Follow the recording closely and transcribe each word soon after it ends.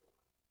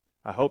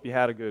I hope you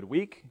had a good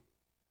week.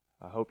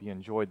 I hope you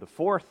enjoyed the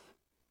 4th.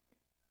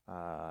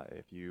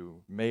 If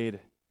you made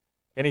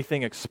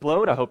anything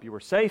explode, I hope you were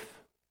safe.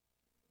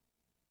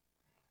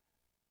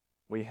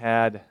 We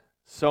had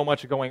so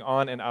much going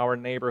on in our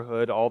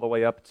neighborhood all the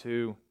way up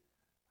to,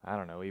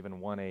 even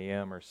 1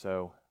 a.m. or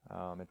so.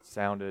 It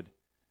sounded,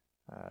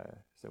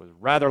 it was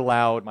rather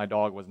loud. My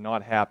dog was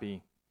not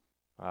happy.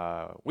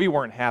 We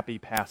weren't happy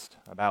past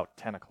about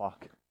 10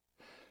 o'clock.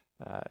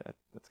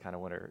 That's kind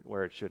of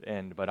where it should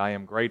end. But I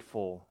am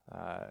grateful.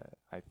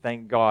 I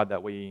thank God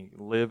that we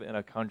live in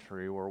a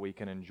country where we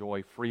can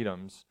enjoy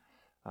freedoms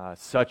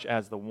such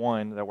as the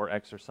one that we're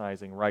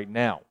exercising right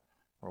now,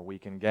 where we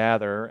can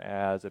gather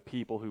as a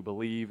people who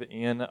believe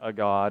in a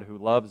God who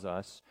loves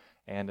us,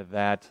 and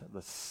that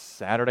the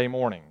Saturday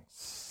morning,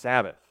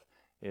 Sabbath,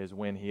 is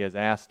when He has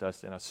asked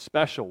us in a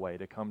special way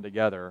to come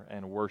together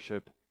and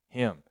worship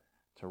Him,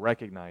 to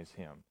recognize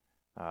Him.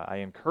 I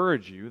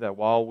encourage you that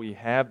while we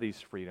have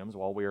these freedoms,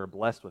 while we are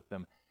blessed with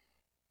them,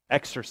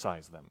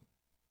 exercise them.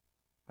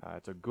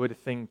 It's a good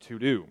thing to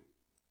do,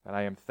 and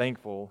I am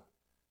thankful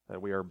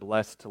that we are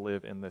blessed to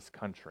live in this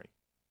country.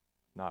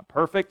 Not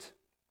perfect.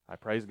 I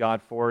praise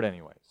God for it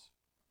anyways.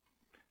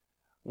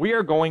 We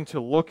are going to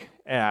look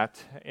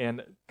at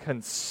and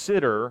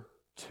consider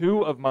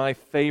two of my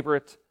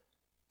favorite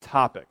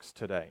topics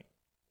today.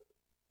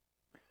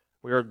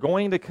 We are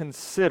going to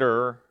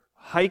consider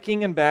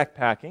hiking and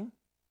backpacking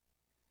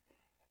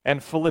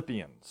and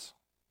Philippians.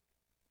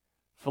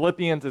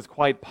 Philippians is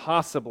quite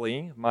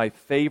possibly my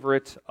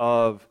favorite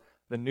of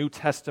the New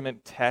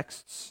Testament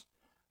texts.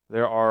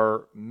 There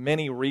are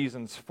many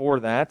reasons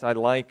for that. I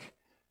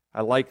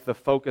like the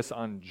focus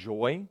on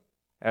joy.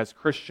 As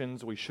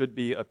Christians, we should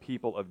be a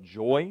people of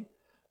joy.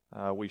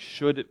 We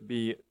should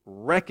be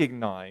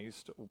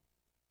recognized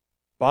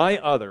by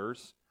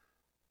others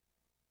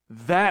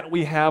that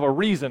we have a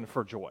reason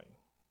for joy.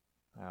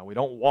 We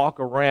don't walk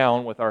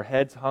around with our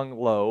heads hung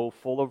low,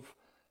 full of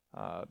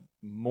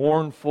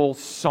mournful,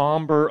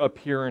 somber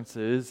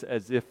appearances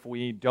as if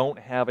we don't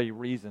have a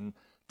reason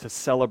to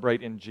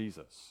celebrate in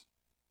Jesus.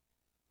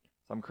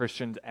 Some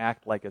Christians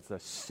act like it's a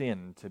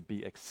sin to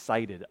be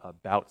excited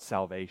about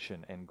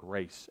salvation and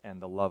grace and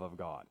the love of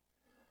God.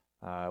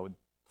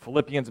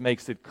 Philippians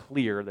makes it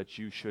clear that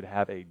you should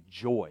have a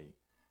joy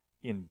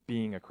in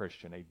being a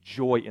Christian, a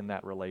joy in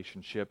that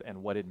relationship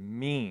and what it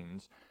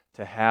means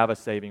to have a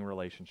saving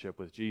relationship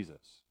with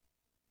Jesus.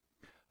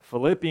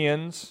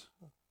 Philippians,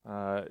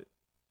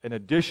 in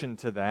addition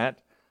to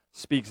that,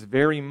 speaks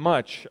very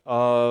much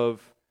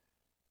of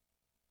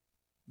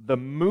the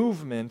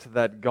movement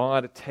that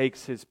God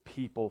takes His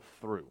people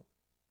through,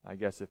 I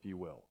guess, if you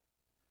will.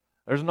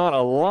 There's not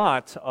a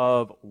lot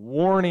of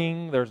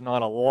warning. There's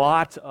not a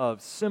lot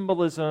of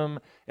symbolism.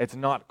 It's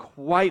not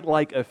quite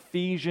like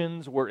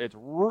Ephesians, where it's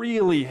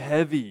really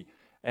heavy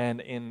and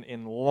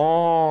in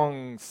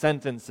long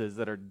sentences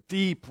that are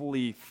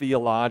deeply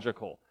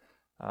theological.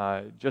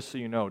 Just so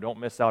you know, don't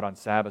miss out on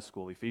Sabbath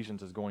school.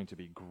 Ephesians is going to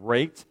be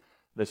great.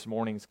 This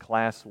morning's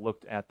class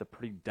looked at the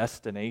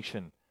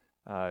predestination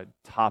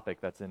topic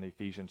that's in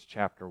Ephesians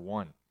chapter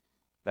 1.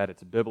 That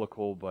it's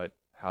biblical, but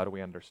how do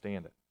we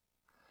understand it?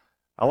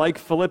 I like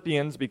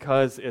Philippians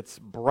because it's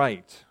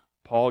bright.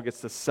 Paul gets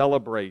to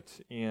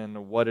celebrate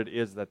in what it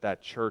is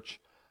that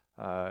church,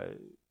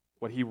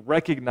 what he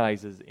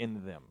recognizes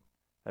in them,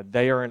 that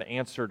they are an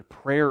answered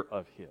prayer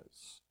of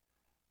his.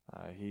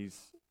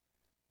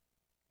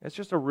 It's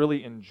just a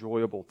really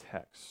enjoyable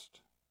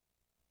text.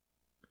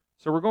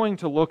 So we're going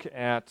to look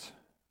at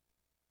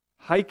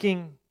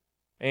hiking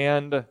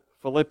and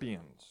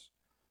Philippians.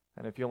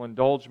 And if you'll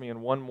indulge me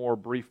in one more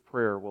brief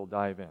prayer, we'll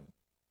dive in.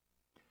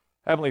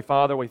 Heavenly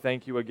Father, we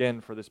thank you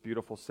again for this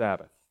beautiful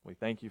Sabbath. We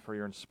thank you for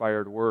your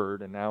inspired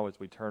word, and now as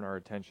we turn our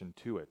attention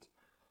to it,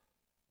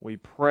 we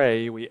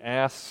pray, we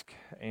ask,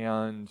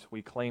 and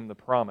we claim the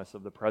promise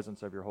of the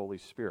presence of your Holy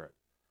Spirit.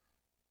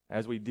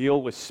 As we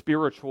deal with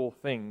spiritual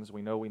things,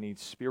 we know we need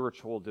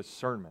spiritual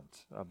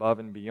discernment above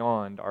and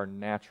beyond our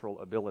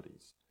natural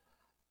abilities.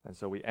 And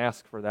so we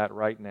ask for that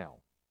right now.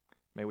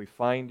 May we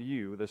find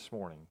you this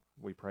morning.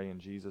 We pray in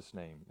Jesus'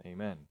 name.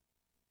 Amen.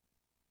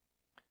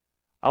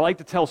 I like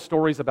to tell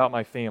stories about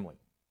my family.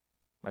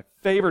 My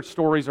favorite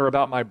stories are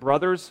about my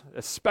brothers,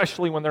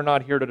 especially when they're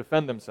not here to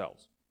defend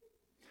themselves.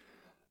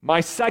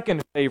 My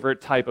second favorite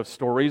type of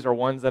stories are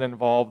ones that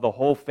involve the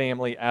whole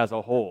family as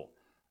a whole.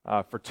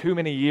 For too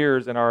many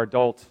years in our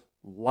adult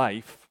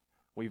life,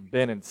 we've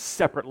been in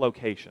separate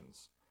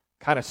locations,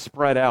 kind of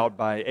spread out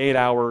by 8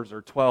 hours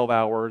or 12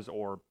 hours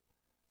or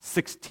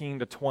 16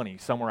 to 20,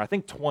 somewhere. I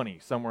think 20,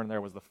 somewhere in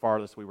there was the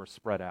farthest we were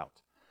spread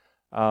out.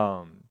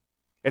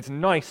 It's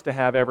nice to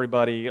have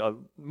everybody,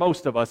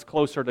 most of us,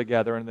 closer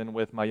together, and then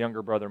with my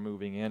younger brother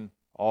moving in,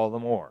 all the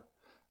more.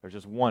 There's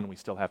just one we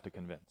still have to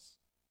convince.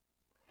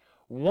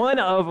 One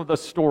of the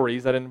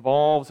stories that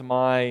involves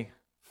my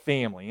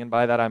family, and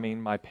by that I mean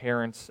my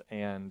parents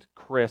and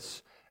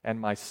Chris and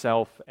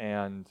myself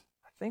and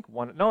I think it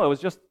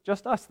was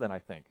just us then, I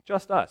think.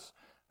 Just us.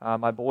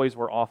 My boys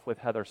were off with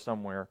Heather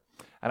somewhere,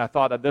 and I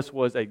thought that this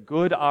was a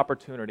good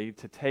opportunity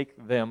to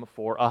take them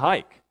for a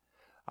hike.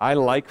 I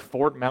like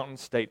Fort Mountain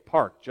State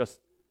Park. Just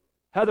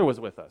Heather was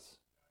with us.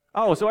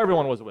 Oh, so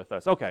everyone was with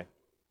us. Okay.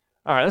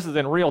 All right, this is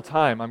in real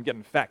time. I'm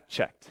getting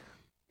fact-checked.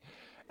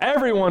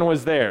 Everyone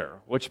was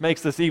there, which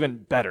makes this even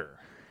better.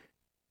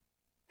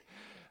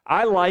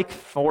 I like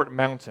Fort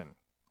Mountain.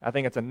 I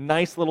think it's a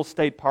nice little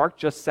state park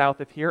just south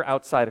of here,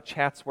 outside of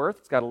Chatsworth.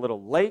 It's got a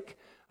little lake.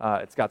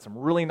 It's got some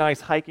really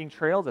nice hiking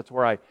trails. That's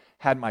where I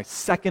had my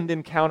second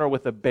encounter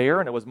with a bear,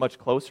 and it was much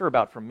closer,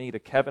 about from me to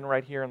Kevin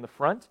right here in the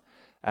front.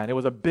 And it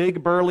was a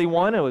big, burly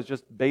one. It was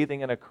just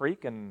bathing in a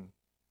creek, and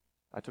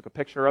I took a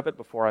picture of it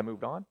before I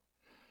moved on.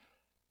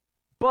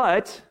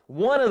 But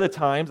one of the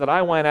times that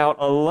I went out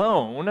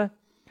alone,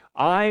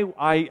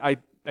 I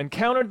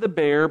encountered the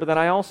bear, but then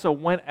I also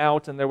went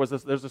out, and there's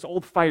this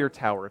old fire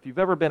tower. If you've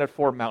ever been at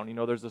Fort Mountain, you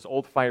know there's this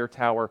old fire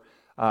tower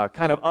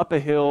kind of up a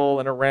hill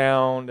and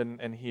around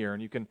and here.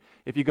 And you can,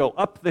 if you go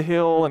up the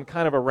hill and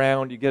kind of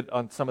around, you get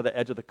on some of the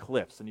edge of the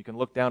cliffs, and you can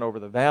look down over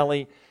the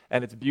valley,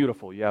 and it's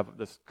beautiful. You have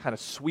this kind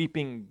of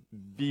sweeping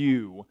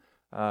view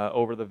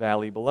over the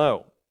valley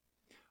below.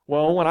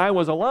 Well, when I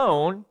was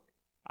alone,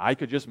 I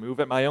could just move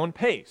at my own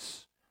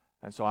pace.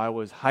 And so I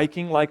was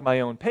hiking like my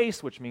own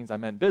pace, which means I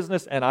meant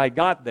business, and I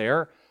got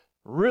there.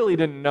 Really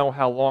didn't know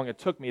how long it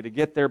took me to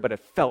get there, but it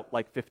felt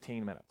like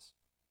 15 minutes.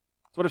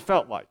 That's what it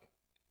felt like.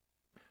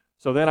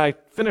 So then I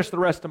finished the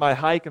rest of my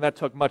hike, and that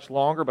took much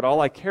longer, but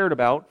all I cared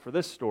about for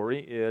this story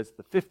is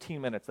the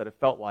 15 minutes that it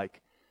felt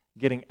like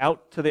getting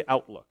out to the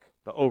outlook,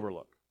 the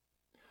overlook.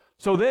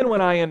 So then when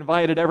I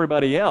invited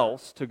everybody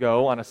else to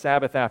go on a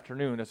Sabbath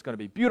afternoon, it's going to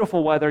be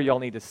beautiful weather, y'all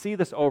need to see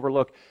this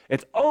overlook.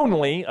 It's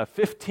only a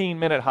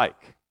 15-minute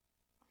hike.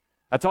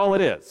 That's all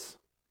it is.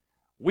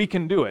 We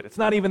can do it. It's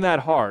not even that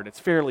hard. It's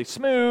fairly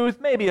smooth,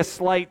 maybe a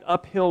slight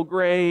uphill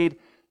grade,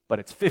 but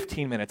it's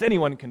 15 minutes.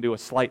 Anyone can do a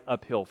slight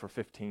uphill for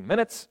 15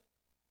 minutes.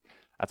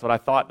 That's what I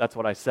thought. That's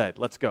what I said.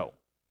 Let's go.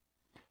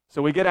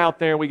 So we get out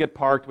there, we get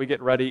parked, we get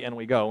ready, and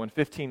we go. And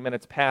 15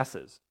 minutes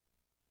passes,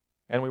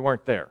 and we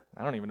weren't there.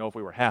 I don't even know if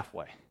we were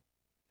halfway.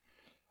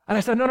 And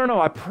I said,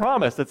 no, I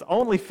promise it's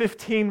only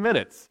 15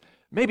 minutes.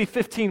 Maybe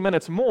 15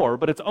 minutes more,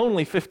 but it's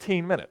only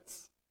 15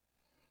 minutes.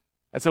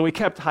 And so we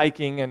kept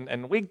hiking,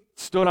 and we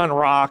stood on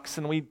rocks,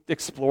 and we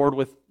explored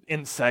with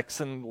insects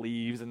and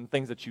leaves and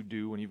things that you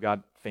do when you've got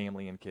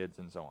family and kids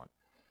and so on.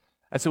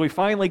 And so we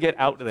finally get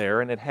out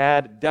there, and it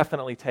had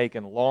definitely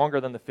taken longer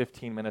than the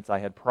 15 minutes I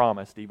had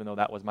promised, even though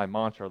that was my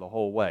mantra the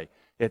whole way.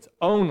 It's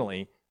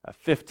only a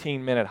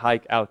 15-minute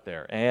hike out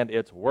there, and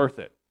it's worth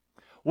it.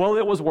 Well,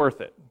 it was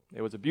worth it.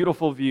 It was a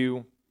beautiful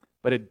view,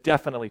 but it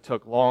definitely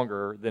took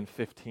longer than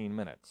 15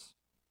 minutes.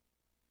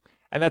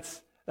 And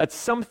that's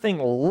something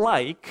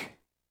like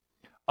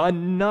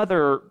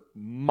another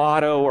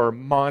motto or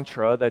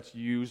mantra that's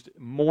used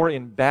more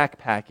in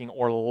backpacking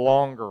or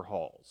longer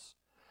hauls.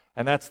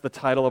 And that's the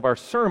title of our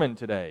sermon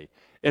today.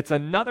 It's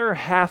another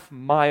half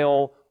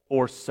mile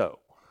or so.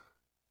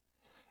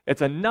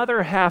 It's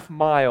another half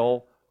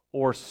mile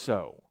or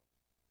so.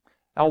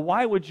 Now,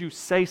 why would you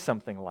say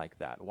something like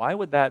that? Why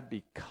would that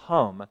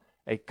become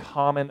a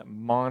common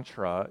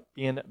mantra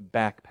in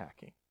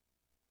backpacking?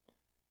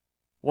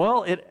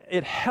 Well,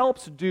 it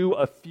helps do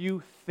a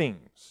few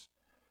things.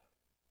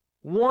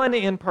 One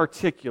in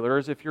particular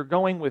is if you're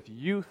going with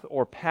youth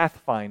or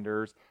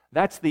pathfinders,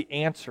 that's the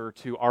answer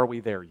to "Are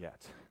we there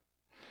yet?"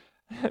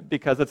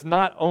 Because it's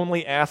not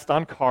only asked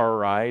on car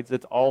rides,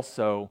 it's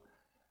also,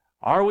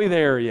 "Are we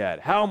there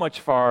yet? How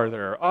much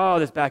farther? Oh,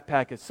 this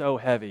backpack is so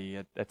heavy,"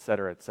 et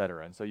cetera, et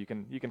cetera. And so you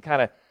can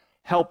kind of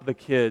help the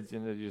kids,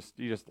 and you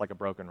just like a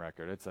broken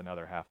record. It's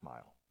another half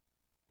mile.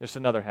 Just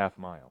another half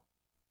mile.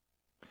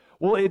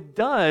 Well, it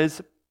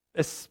does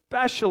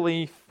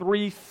especially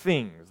three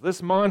things.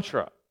 This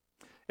mantra,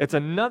 it's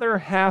another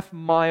half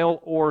mile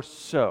or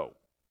so.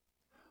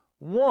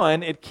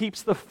 One, it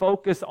keeps the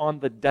focus on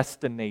the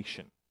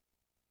destination.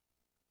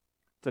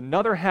 It's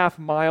another half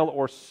mile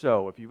or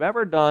so. If you've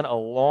ever done a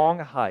long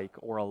hike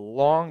or a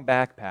long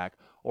backpack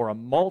or a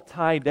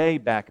multi-day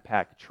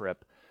backpack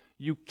trip,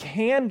 you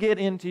can get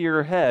into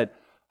your head,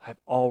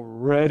 "I've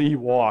already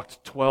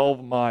walked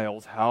 12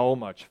 miles. How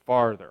much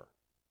farther?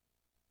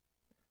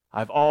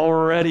 I've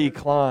already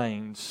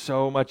climbed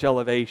so much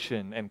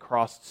elevation and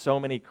crossed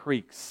so many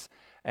creeks,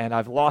 and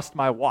I've lost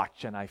my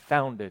watch and I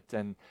found it,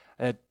 and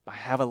I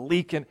have a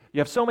leak." And you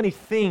have so many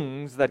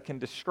things that can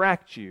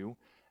distract you,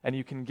 and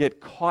you can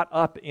get caught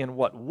up in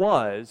what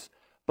was,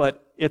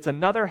 but it's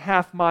another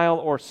half mile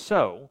or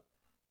so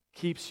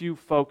keeps you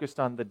focused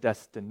on the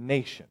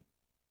destination.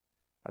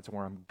 That's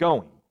where I'm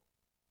going.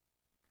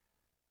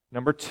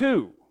 Number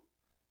two,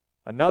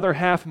 another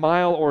half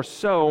mile or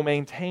so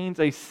maintains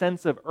a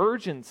sense of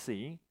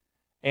urgency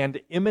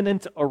and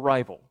imminent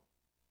arrival.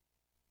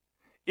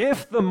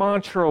 If the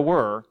mantra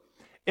were,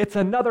 "It's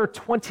another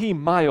 20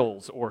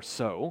 miles or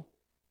so,"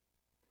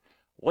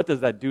 what does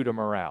that do to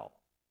morale?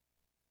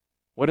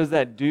 What does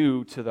that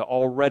do to the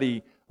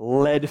already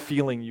lead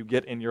feeling you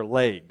get in your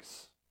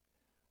legs?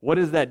 What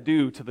does that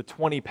do to the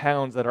 20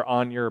 pounds that are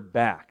on your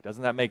back?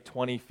 Doesn't that make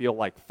 20 feel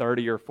like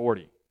 30 or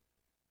 40?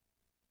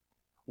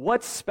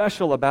 What's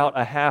special about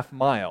a half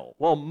mile?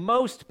 Well,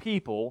 most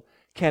people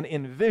can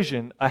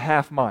envision a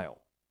half mile.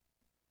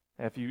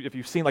 If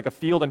you've seen like a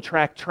field and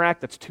track,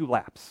 that's 2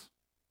 laps.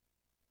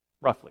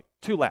 Roughly,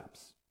 2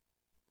 laps.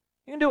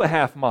 You can do a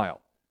half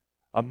mile.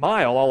 A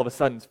mile all of a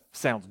sudden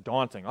sounds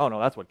daunting. Oh no,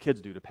 that's what kids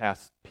do to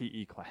pass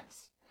PE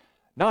class.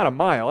 Not a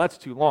mile, that's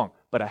too long.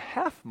 But a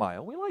half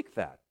mile, we like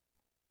that.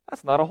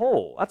 That's not a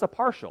whole, that's a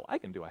partial. I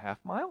can do a half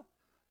mile.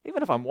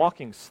 Even if I'm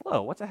walking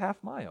slow, what's a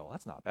half mile?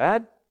 That's not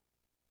bad.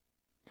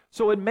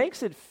 So it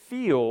makes it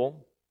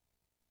feel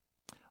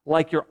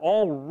like you're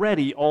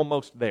already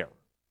almost there.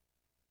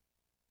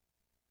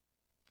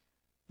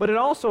 But it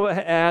also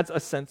adds a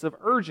sense of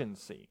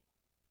urgency.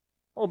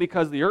 Well,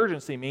 because the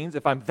urgency means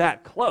if I'm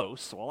that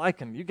close, well,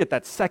 you get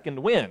that second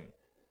win.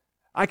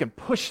 I can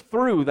push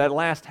through that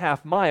last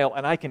half mile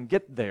and I can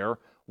get there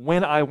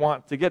when I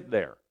want to get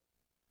there.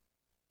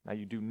 Now,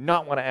 you do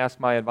not want to ask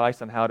my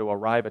advice on how to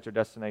arrive at your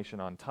destination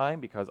on time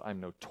because I'm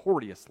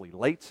notoriously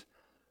late.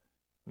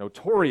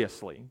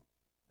 Notoriously,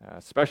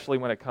 especially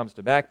when it comes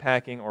to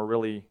backpacking or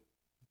really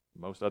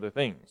most other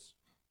things.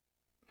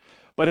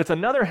 But it's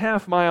another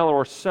half mile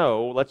or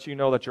so lets you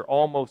know that you're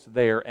almost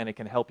there, and it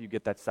can help you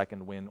get that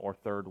second wind or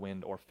third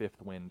wind or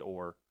fifth wind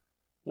or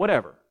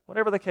whatever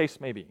the case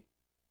may be.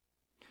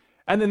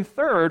 And then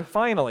third,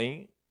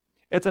 finally,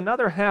 it's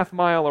another half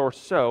mile or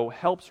so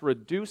helps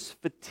reduce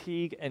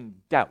fatigue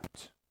and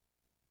doubt.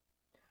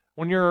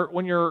 When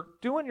you're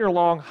doing your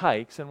long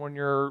hikes and when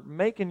you're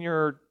making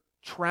your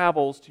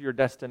travels to your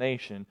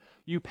destination,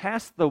 you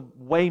pass the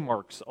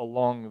waymarks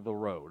along the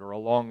road or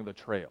along the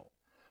trail.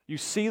 You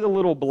see the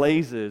little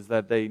blazes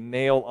that they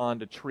nail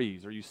onto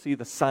trees, or you see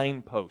the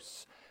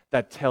signposts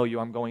that tell you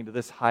I'm going to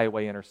this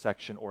highway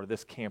intersection or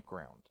this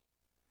campground.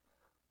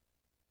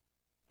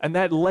 And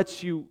that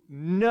lets you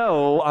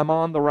know I'm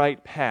on the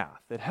right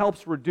path. It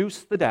helps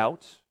reduce the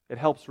doubt. It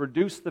helps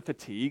reduce the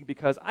fatigue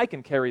because I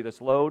can carry this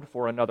load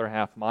for another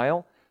half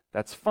mile.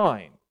 That's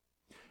fine.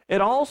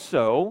 It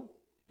also,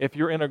 if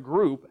you're in a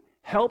group,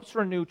 helps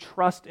renew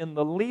trust in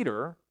the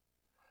leader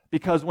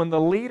because when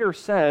the leader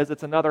says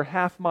it's another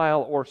half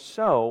mile or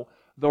so,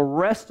 the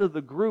rest of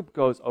the group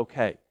goes,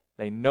 okay,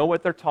 they know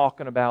what they're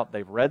talking about,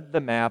 they've read the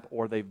map,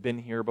 or they've been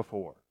here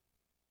before.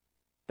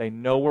 They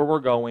know where we're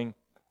going,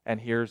 and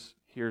here's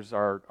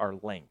our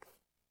length.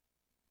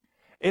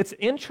 It's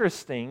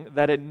interesting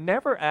that it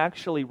never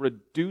actually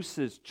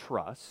reduces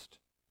trust,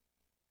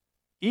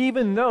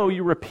 even though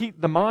you repeat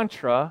the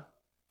mantra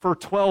for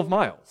 12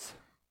 miles.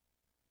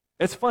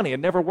 It's funny, it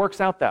never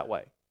works out that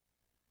way.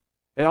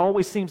 It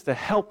always seems to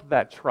help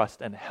that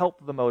trust and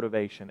help the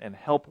motivation and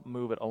help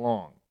move it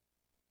along.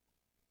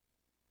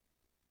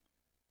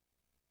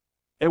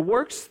 It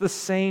works the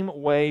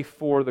same way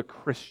for the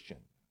Christian.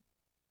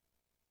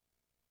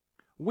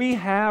 We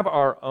have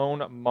our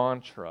own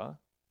mantra,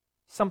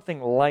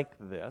 something like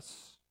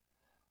this,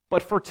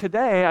 but for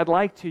today I'd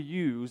like to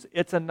use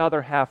it's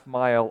another half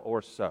mile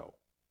or so.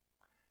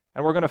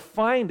 And we're going to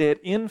find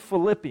it in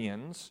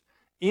Philippians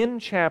in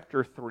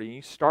chapter 3,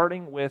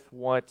 starting with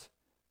what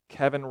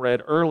Kevin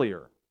read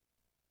earlier.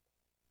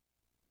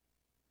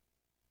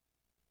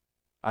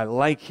 I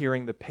like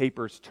hearing the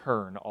papers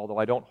turn, although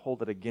I don't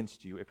hold it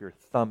against you if your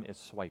thumb is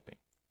swiping.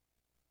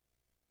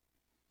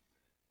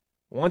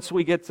 Once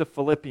we get to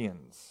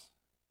Philippians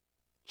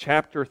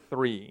chapter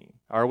 3,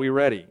 are we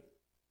ready?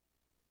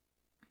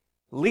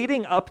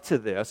 Leading up to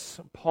this,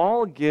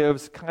 Paul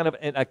gives kind of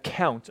an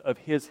account of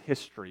his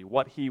history,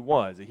 what he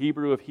was, a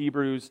Hebrew of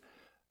Hebrews,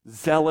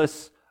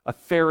 zealous, a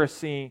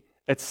Pharisee,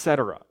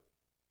 etc.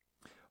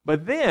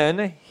 But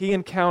then he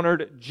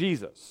encountered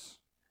Jesus.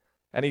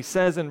 And he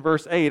says in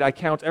verse 8, I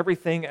count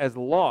everything as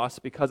loss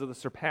because of the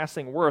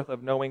surpassing worth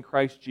of knowing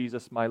Christ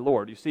Jesus my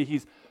Lord. You see,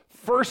 he's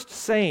first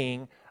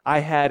saying, I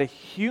had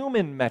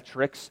human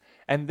metrics,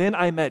 and then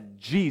I met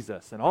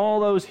Jesus. And all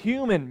those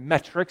human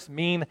metrics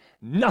mean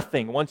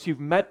nothing once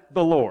you've met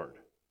the Lord.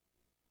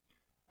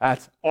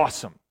 That's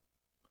awesome.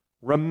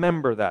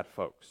 Remember that,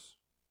 folks.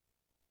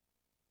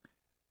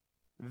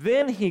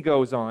 Then he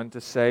goes on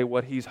to say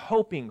what he's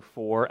hoping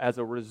for as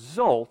a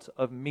result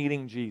of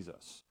meeting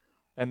Jesus.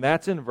 And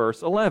that's in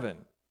verse 11.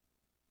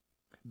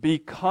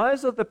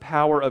 Because of the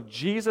power of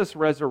Jesus'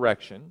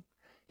 resurrection,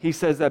 he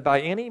says that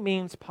by any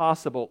means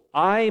possible,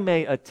 I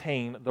may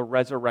attain the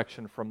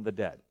resurrection from the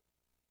dead.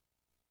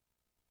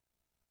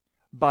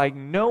 By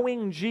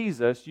knowing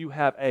Jesus, you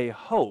have a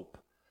hope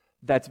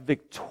that's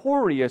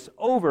victorious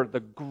over the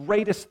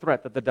greatest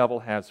threat that the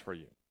devil has for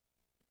you.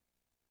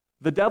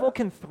 The devil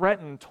can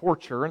threaten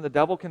torture, and the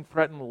devil can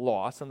threaten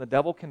loss, and the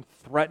devil can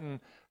threaten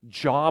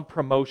job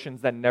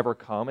promotions that never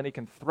come, and he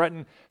can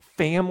threaten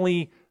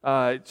family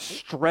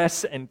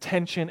stress and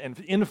tension and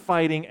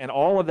infighting and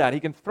all of that. He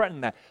can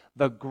threaten that.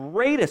 The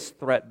greatest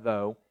threat,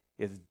 though,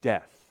 is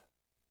death.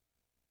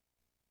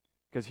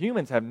 Because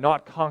humans have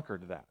not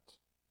conquered that.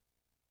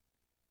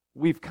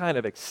 We've kind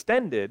of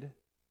extended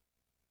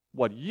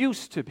what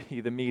used to be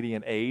the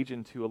median age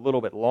into a little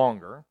bit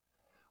longer.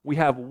 We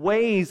have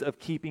ways of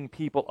keeping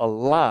people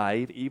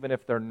alive even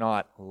if they're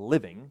not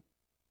living.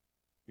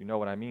 You know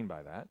what I mean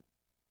by that.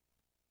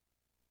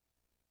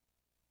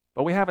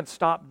 But we haven't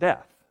stopped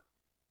death.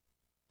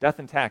 Death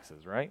and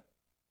taxes, right?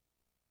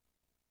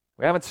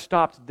 We haven't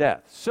stopped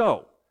death.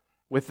 So,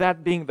 with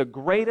that being the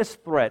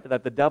greatest threat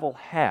that the devil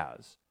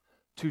has,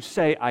 to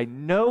say, I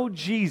know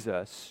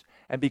Jesus,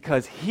 and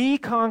because he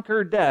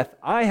conquered death,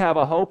 I have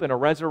a hope and a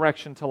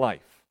resurrection to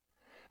life.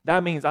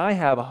 That means I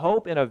have a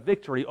hope and a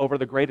victory over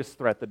the greatest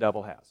threat the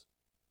devil has.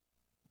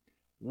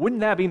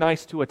 Wouldn't that be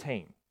nice to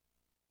attain?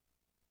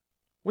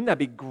 Wouldn't that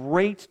be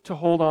great to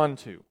hold on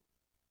to?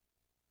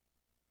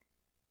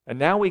 And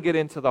now we get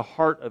into the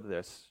heart of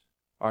this,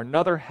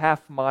 another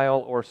half mile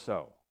or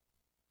so.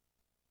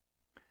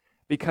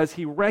 Because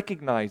he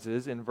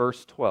recognizes in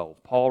verse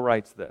 12, Paul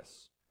writes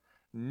this,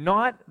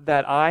 not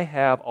that I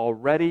have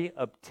already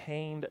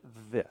obtained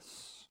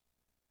this,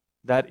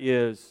 that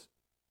is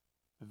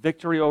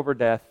victory over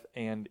death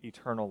and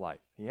eternal life.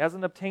 He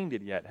hasn't obtained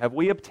it yet. Have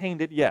we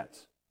obtained it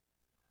yet?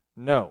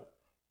 No.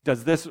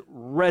 Does this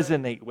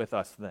resonate with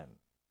us then?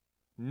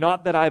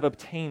 Not that I've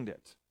obtained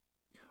it,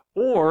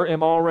 or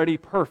am already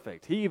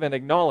perfect. He even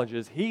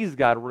acknowledges he's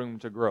got room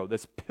to grow,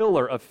 this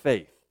pillar of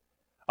faith,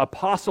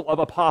 apostle of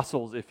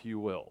apostles, if you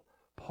will.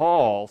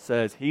 Paul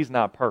says he's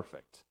not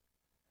perfect.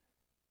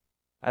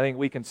 I think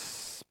we can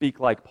speak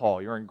like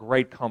Paul. You're in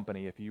great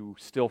company if you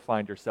still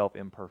find yourself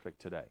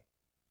imperfect today.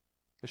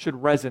 It should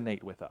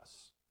resonate with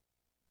us.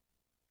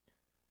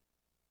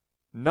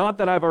 Not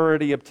that I've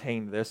already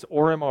obtained this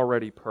or am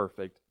already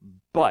perfect,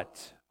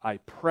 but I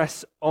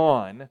press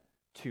on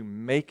to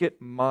make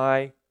it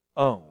my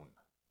own,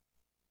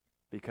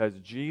 because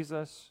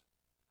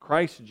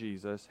Christ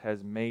Jesus,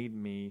 has made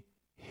me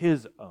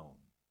his own.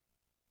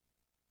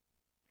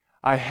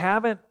 I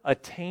haven't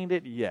attained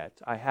it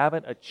yet. I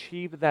haven't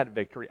achieved that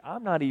victory.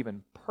 I'm not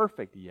even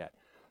perfect yet.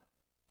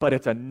 But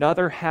it's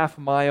another half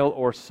mile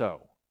or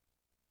so.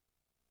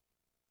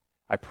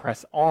 I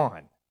press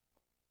on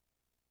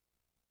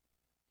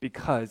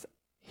because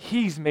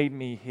he's made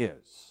me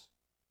his.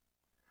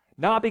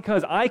 Not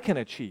because I can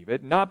achieve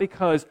it, not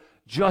because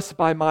just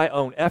by my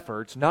own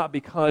efforts, not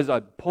because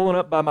I'm pulling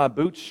up by my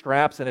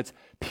bootstraps and it's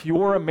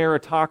pure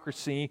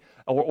meritocracy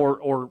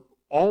or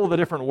all the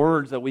different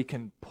words that we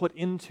can put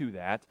into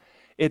that.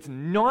 It's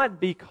not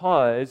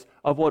because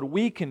of what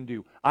we can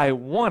do. I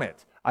want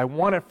it. I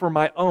want it for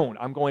my own.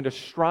 I'm going to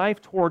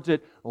strive towards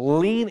it,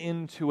 lean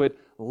into it,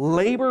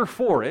 labor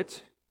for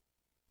it,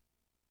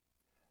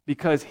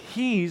 because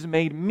he's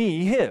made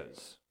me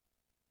his.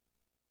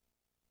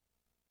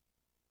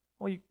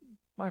 Well,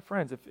 my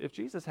friends, if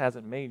Jesus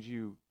hasn't made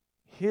you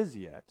his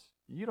yet,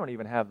 you don't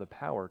even have the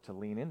power to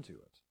lean into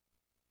it.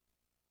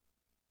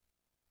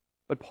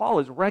 But Paul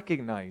is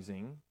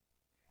recognizing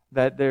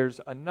that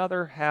there's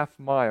another half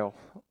mile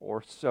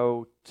or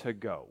so to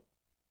go.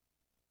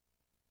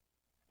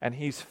 And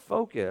he's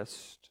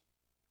focused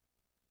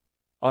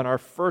on our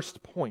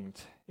first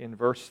point in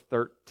verse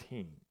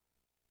 13.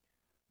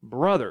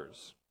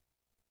 Brothers,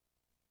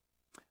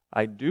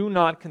 I do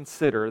not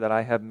consider that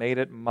I have made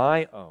it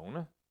my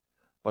own,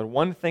 but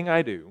one thing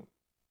I do,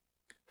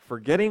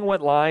 forgetting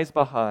what lies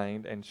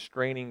behind and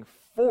straining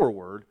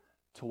forward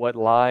to what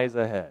lies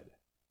ahead.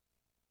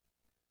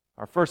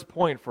 Our first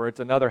point for it's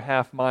another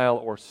half mile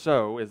or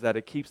so is that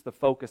it keeps the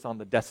focus on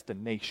the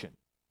destination.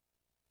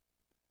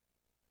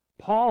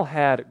 Paul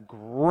had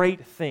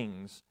great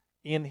things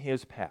in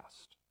his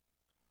past.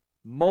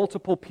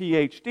 Multiple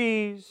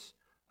PhDs,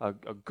 a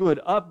good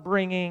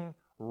upbringing,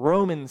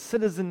 Roman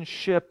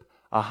citizenship,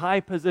 a high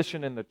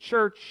position in the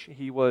church.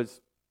 He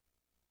was,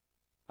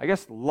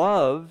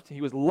 loved.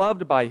 He was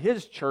loved by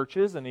his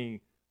churches, and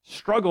he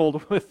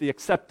struggled with the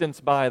acceptance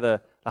by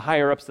the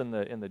higher-ups in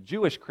the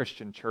Jewish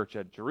Christian church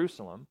at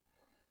Jerusalem.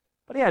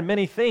 But he had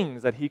many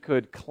things that he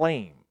could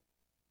claim.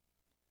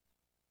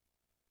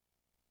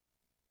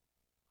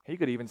 He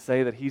could even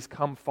say that he's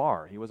come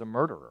far. He was a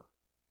murderer.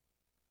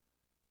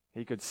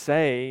 He could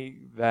say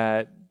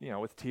that,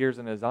 with tears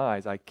in his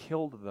eyes, I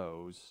killed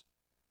those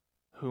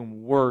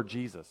whom were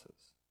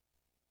Jesus's.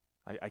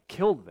 I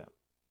killed them.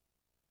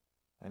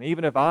 And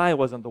even if I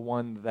wasn't the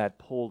one that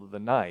pulled the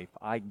knife,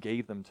 I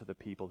gave them to the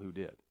people who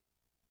did.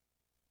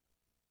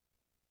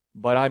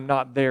 But I'm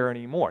not there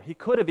anymore. He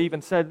could have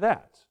even said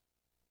that.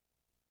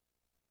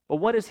 But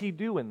what does he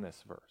do in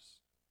this verse?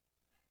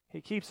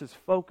 He keeps his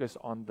focus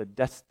on the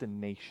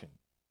destination.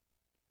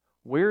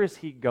 Where is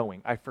he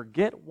going? I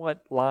forget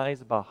what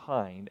lies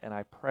behind and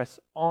I press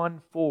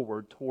on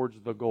forward towards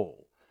the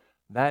goal.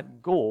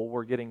 That goal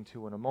we're getting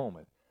to in a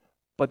moment.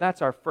 But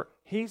that's our first.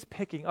 He's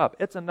picking up.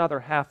 It's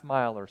another half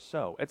mile or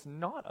so. It's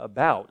not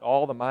about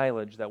all the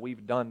mileage that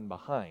we've done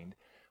behind.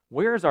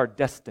 Where's our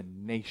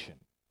destination?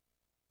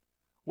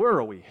 Where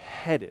are we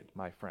headed,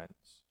 my friends?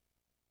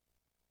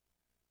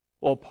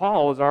 Well,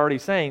 Paul is already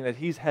saying that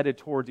he's headed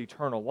towards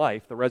eternal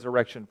life, the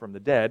resurrection from the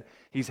dead.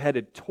 He's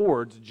headed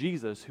towards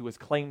Jesus, who has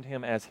claimed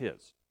him as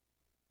his.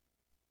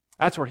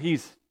 That's where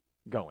he's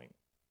going.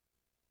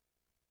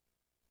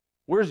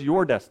 Where's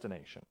your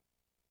destination?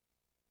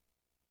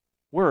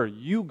 Where are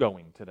you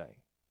going today?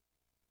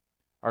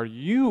 Are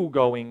you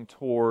going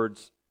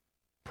towards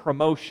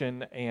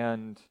promotion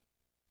and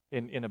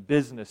in a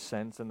business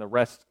sense, and the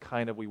rest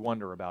kind of we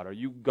wonder about? Are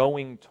you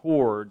going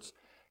towards,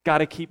 got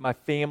to keep my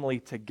family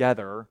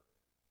together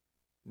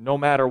no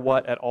matter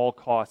what, at all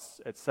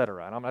costs,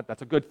 etc.? And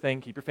that's a good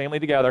thing, keep your family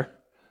together.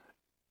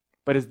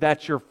 But is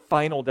that your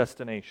final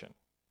destination?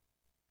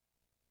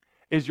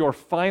 Is your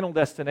final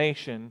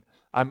destination,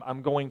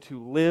 I'm going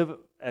to live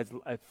as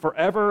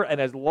forever and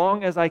as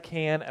long as I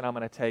can, and I'm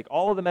going to take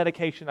all of the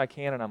medication I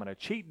can, and I'm going to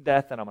cheat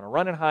death, and I'm going to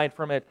run and hide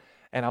from it,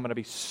 and I'm going to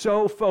be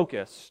so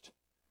focused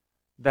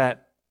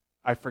that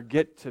I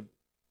forget to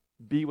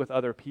be with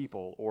other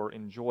people or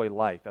enjoy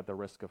life at the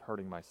risk of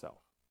hurting myself?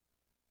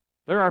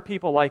 There are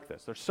people like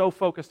this. They're so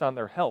focused on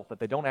their health that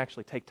they don't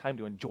actually take time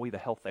to enjoy the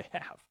health they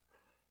have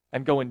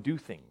and go and do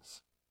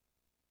things.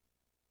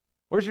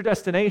 Where's your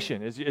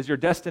destination? Is your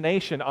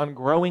destination on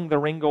growing the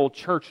Ringgold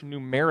Church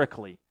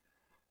numerically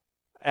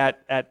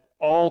at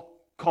all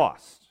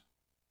costs?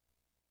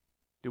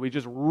 Do we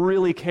just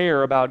really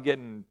care about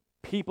getting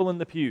people in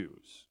the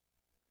pews?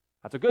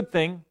 That's a good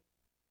thing.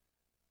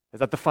 Is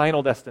that the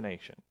final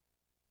destination?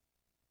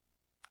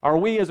 Are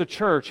we as a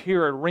church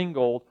here at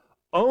Ringgold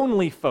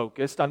only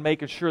focused on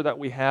making sure that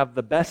we have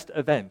the best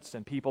events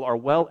and people are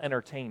well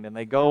entertained and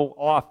they go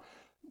off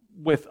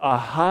with a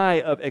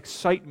high of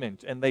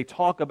excitement and they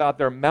talk about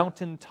their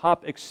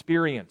mountaintop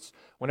experience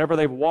whenever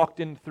they've walked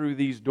in through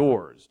these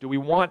doors? Do we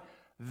want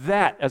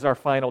that as our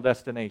final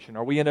destination?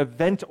 Are we an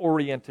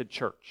event-oriented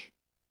church?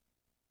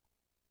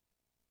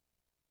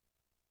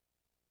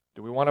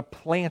 Do we want to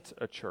plant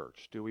a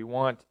church?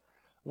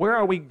 Where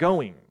are we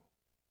going?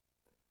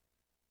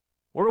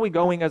 Where are we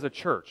going as a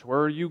church?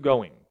 Where are you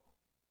going?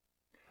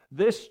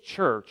 This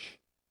church,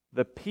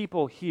 the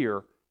people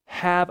here,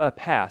 have a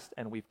past,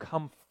 and we've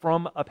come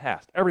from a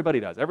past.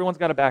 Everybody does. Everyone's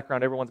got a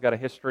background. Everyone's got a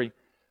history.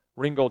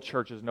 Ringgold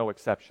Church is no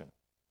exception.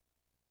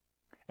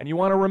 And you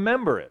want to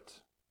remember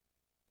it.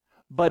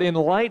 But in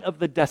light of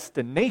the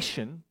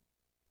destination,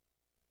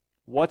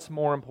 what's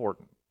more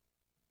important?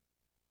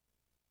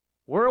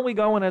 Where are we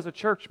going as a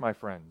church, my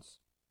friends?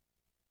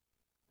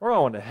 We're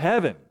going to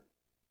heaven.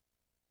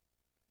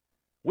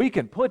 We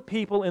can put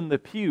people in the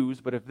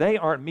pews, but if they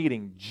aren't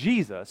meeting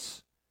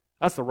Jesus,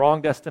 that's the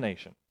wrong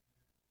destination.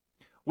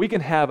 We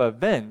can have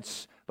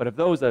events, but if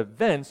those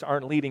events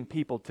aren't leading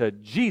people to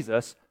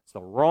Jesus, it's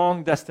the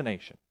wrong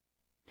destination.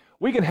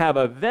 We can have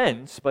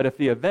events, but if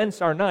the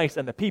events are nice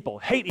and the people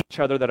hate each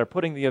other that are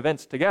putting the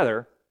events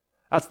together,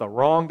 that's the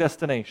wrong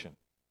destination.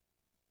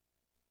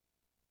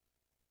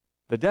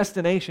 The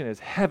destination is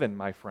heaven,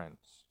 my friends.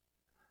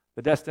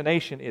 The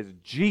destination is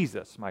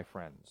Jesus, my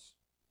friends.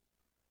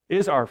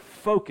 Is our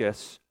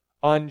focus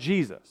on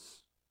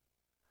Jesus?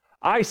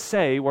 I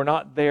say we're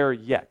not there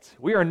yet.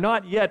 We are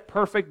not yet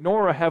perfect,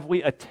 nor have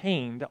we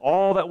attained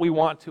all that we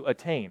want to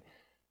attain.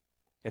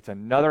 It's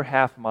another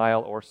half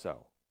mile or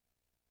so.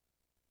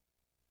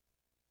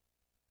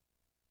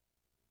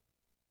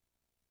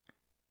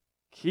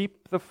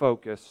 Keep the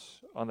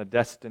focus on the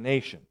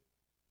destination.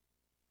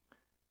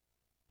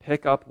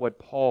 Pick up what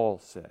Paul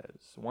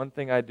says. One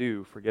thing I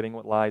do, forgetting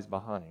what lies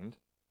behind,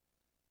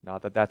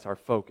 not that that's our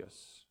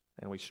focus,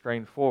 and we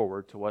strain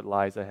forward to what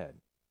lies ahead.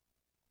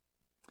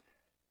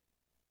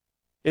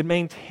 It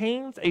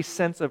maintains a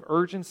sense of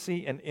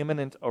urgency and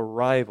imminent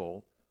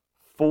arrival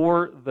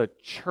for the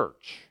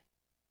church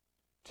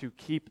to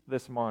keep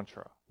this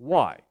mantra.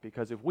 Why?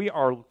 Because if we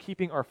are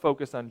keeping our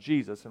focus on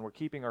Jesus and we're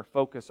keeping our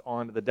focus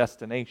on the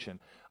destination,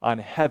 on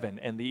heaven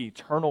and the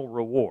eternal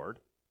reward,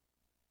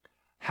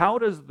 how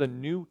does the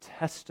New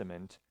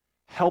Testament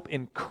help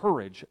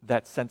encourage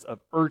that sense of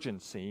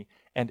urgency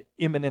and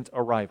imminent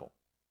arrival?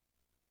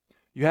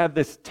 You have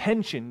this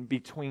tension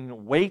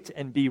between wait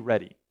and be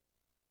ready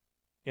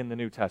in the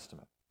New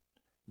Testament.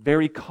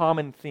 Very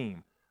common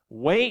theme.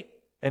 Wait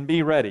and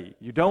be ready.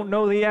 You don't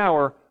know the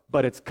hour,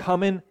 but it's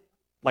coming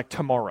like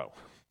tomorrow.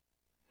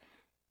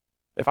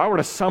 If I were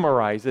to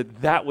summarize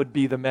it, that would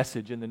be the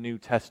message in the New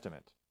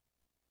Testament.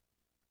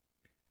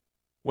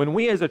 When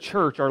we as a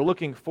church are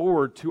looking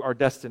forward to our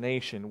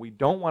destination, we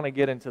don't want to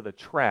get into the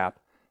trap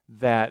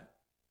that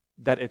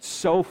it's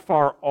so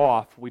far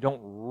off we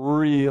don't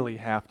really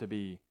have to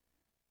be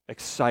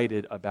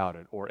excited about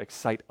it or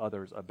excite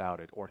others about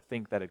it or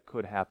think that it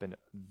could happen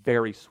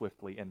very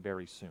swiftly and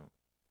very soon.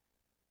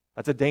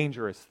 That's a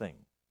dangerous thing.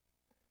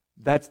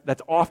 That's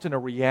often a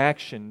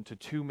reaction to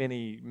too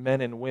many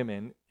men and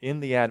women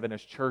in the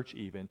Adventist church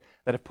even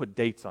that have put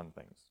dates on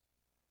things.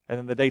 And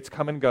then the dates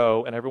come and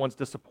go, and everyone's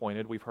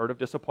disappointed. We've heard of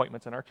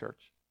disappointments in our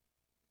church.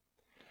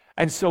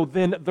 And so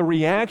then the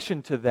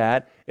reaction to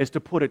that is to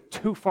put it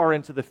too far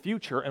into the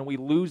future, and we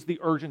lose the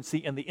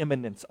urgency and the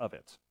imminence of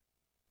it.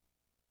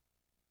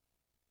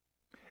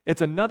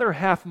 It's another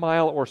half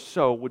mile or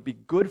so would be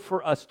good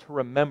for us to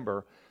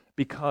remember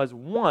because,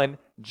 one,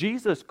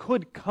 Jesus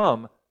could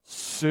come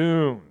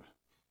soon.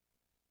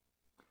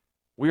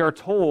 We are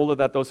told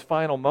that those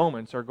final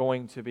moments are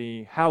going to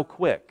be how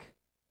quick?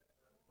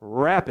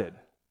 Rapid.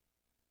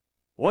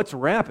 What's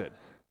rapid?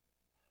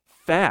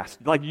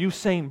 Fast, like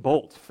Usain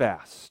Bolt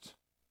fast.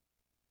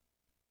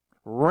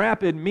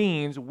 Rapid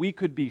means we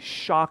could be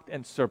shocked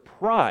and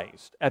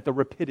surprised at the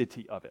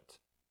rapidity of it.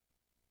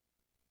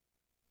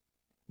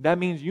 That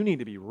means you need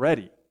to be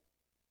ready.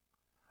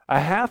 A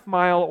half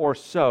mile or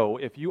so,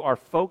 if you are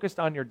focused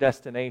on your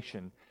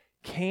destination,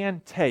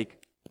 can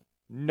take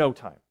no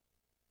time.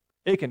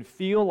 It can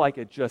feel like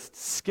it just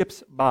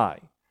skips by.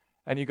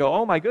 And you go,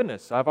 oh my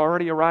goodness, I've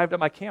already arrived at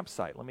my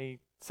campsite. Let me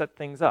set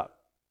things up.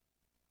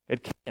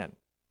 It can.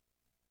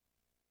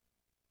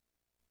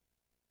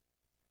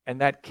 And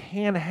that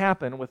can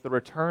happen with the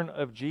return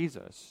of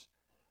Jesus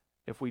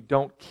if we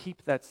don't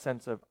keep that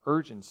sense of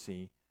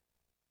urgency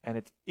and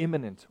its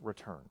imminent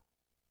return.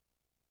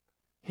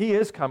 He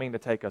is coming to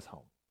take us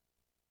home.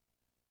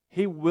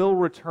 He will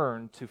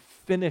return to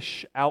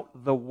finish out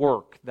the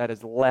work that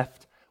is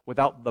left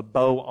without the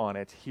bow on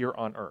it here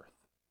on earth.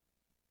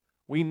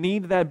 We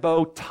need that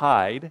bow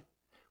tied.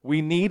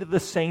 We need the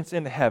saints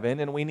in heaven,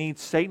 and we need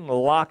Satan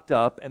locked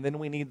up, and then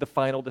we need the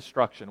final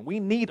destruction. We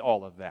need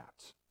all of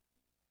that.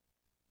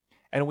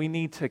 And we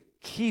need to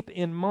keep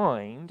in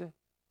mind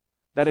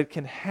that it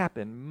can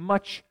happen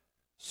much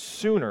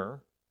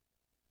sooner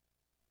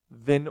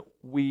than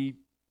we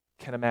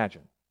can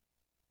imagine.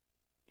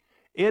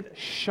 It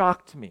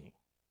shocked me,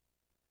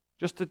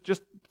 to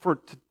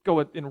go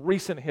in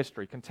recent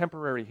history,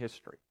 contemporary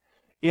history,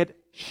 it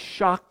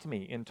shocked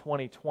me in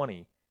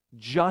 2020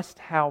 just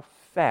how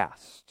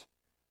fast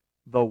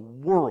the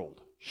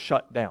world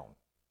shut down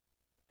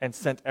and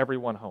sent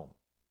everyone home.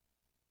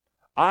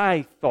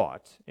 I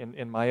thought,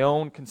 in my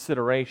own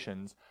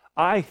considerations,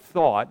 I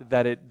thought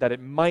that it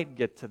might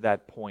get to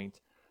that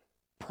point,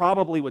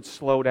 probably would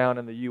slow down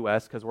in the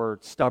U.S. because we're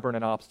stubborn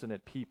and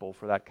obstinate people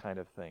for that kind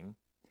of thing.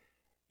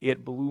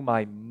 It blew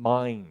my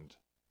mind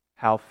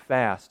how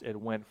fast it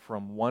went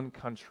from one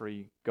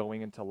country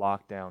going into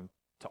lockdown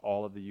to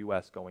all of the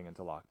U.S. going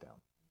into lockdown.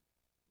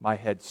 My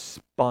head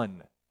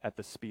spun at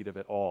the speed of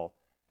it all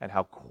and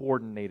how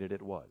coordinated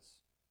it was.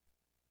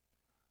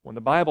 When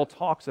the Bible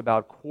talks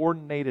about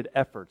coordinated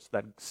efforts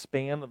that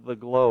span the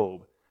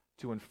globe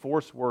to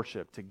enforce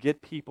worship, to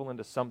get people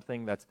into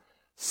something that's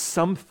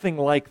something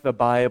like the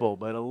Bible,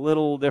 but a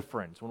little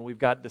different, when we've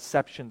got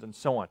deceptions and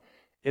so on,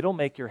 it'll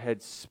make your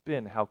head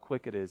spin how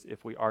quick it is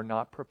if we are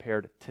not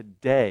prepared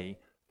today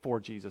for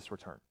Jesus'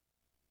 return.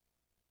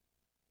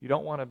 You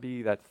don't want to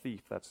be that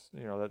thief that's,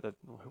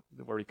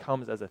 where he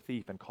comes as a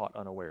thief and caught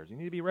unawares. You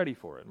need to be ready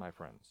for it, my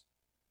friends.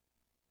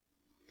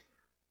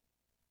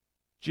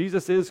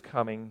 Jesus is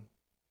coming,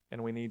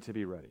 and we need to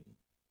be ready.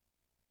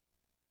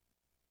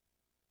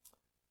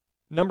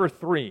 Number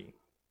 3,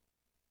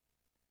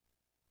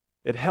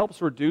 it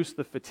helps reduce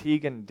the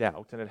fatigue and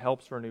doubt, and it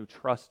helps renew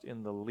trust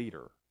in the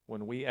leader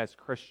when we as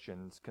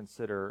Christians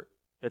consider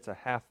it's a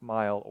half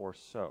mile or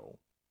so.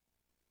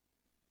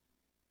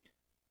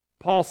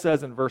 Paul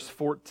says in verse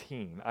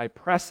 14, I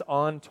press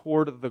on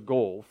toward the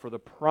goal for the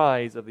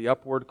prize of the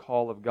upward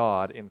call of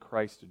God in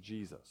Christ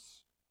Jesus.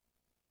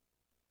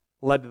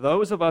 Let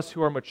those of us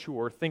who are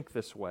mature think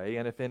this way,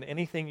 and if in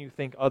anything you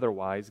think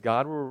otherwise,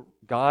 God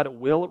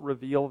will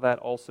reveal that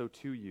also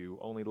to you.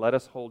 Only let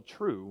us hold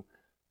true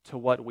to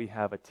what we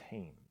have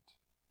attained.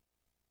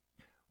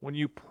 When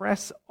you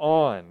press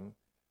on,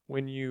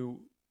 when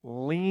you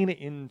lean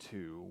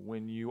into,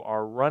 when you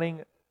are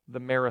running the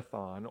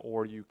marathon,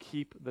 or you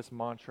keep this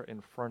mantra in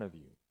front of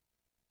you,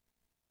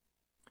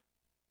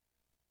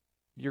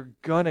 you're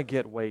going to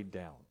get weighed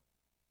down.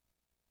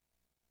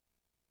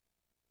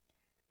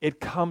 It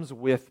comes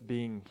with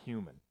being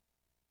human.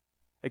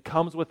 It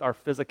comes with our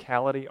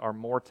physicality, our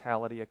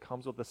mortality. It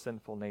comes with the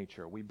sinful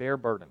nature. We bear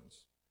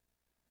burdens.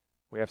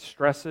 We have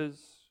stresses.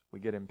 We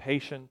get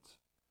impatient.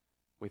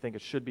 We think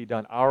it should be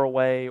done our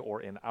way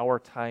or in our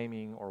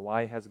timing, or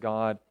why has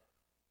God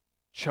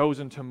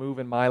chosen to move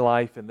in my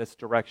life in this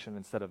direction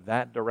instead of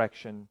that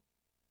direction?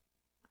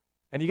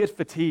 And you get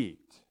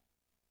fatigued.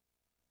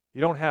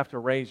 You don't have to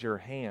raise your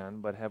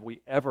hand, but have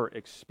we ever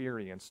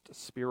experienced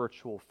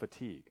spiritual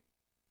fatigue?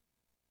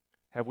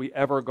 Have we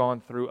ever gone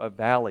through a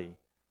valley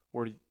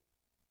where,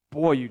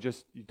 you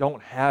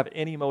don't have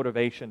any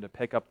motivation to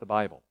pick up the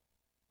Bible?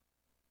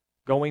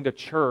 Going to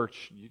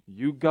church,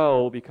 you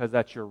go because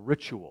that's your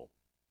ritual,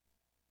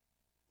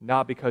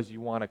 not because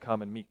you want to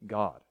come and meet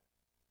God.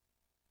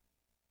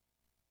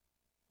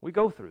 We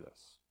go through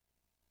this.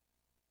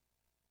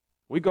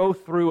 We go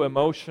through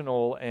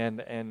emotional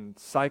and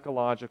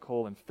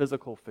psychological and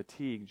physical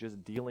fatigue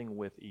just dealing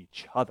with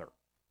each other.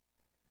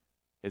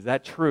 Is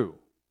that true?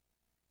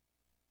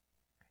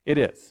 It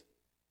is.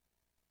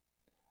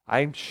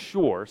 I'm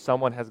sure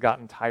someone has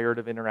gotten tired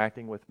of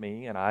interacting with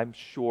me, and I'm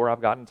sure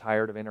I've gotten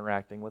tired of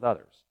interacting with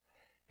others.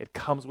 It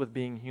comes with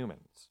being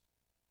humans.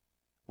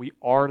 We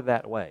are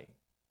that way.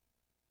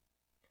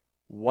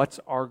 What's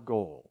our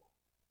goal?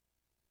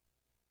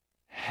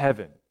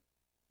 Heaven.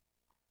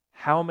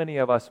 How many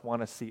of us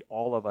want to see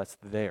all of us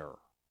there?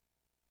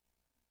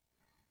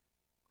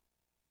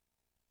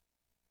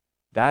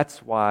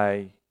 That's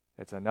why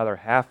it's another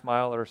half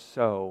mile or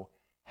so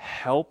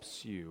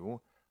helps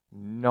you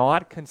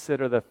not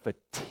consider the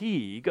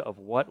fatigue of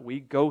what we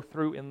go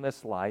through in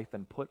this life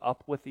and put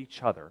up with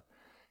each other.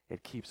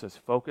 It keeps us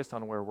focused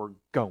on where we're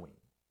going.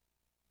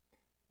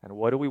 And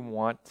what do we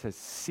want to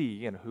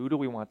see, and who do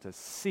we want to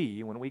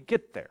see when we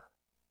get there?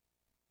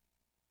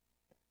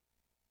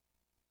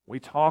 We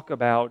talk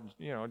about,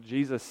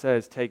 Jesus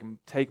says,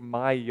 take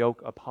my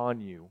yoke upon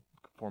you,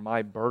 for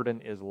my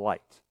burden is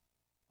light,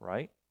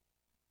 right?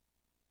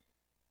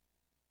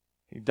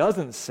 He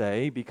doesn't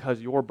say,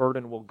 because your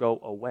burden will go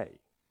away.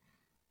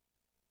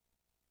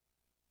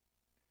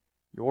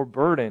 Your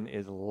burden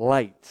is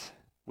light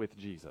with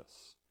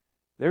Jesus.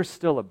 There's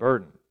still a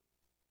burden.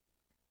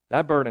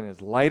 That burden is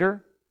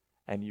lighter,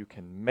 and you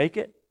can make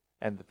it,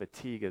 and the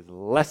fatigue is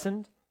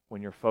lessened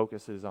when your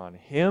focus is on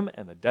Him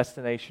and the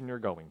destination you're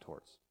going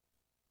towards.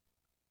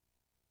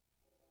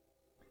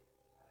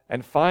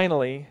 And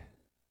finally,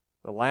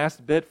 the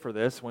last bit for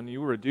this, when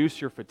you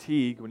reduce your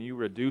fatigue, when you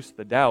reduce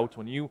the doubt,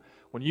 when you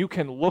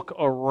can look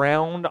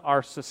around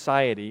our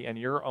society and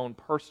your own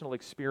personal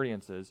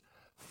experiences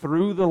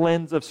through the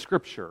lens of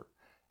Scripture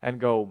and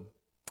go,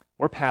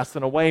 we're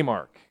passing away,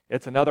 Mark.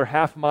 It's another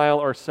half mile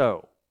or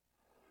so.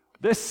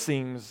 This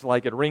seems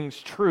like it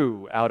rings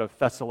true out of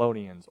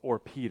Thessalonians or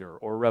Peter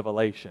or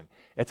Revelation.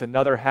 It's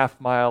another half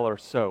mile or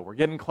so. We're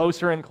getting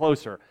closer and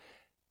closer.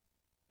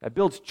 That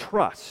builds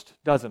trust,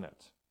 doesn't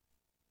it?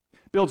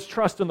 Builds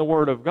trust in the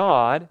Word of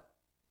God,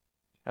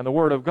 and the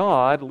Word of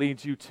God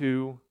leads you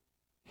to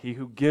He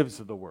who gives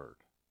the Word,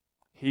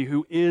 He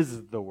who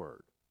is the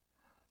Word.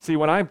 See,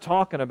 when I'm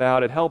talking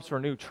about it helps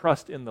renew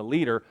trust in the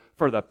leader,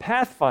 for the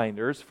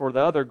pathfinders, for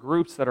the other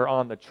groups that are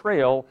on the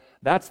trail,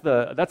 that's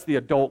the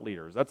adult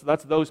leaders.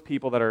 That's those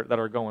people that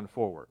are going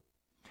forward.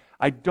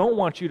 I don't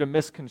want you to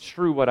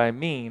misconstrue what I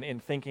mean in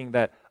thinking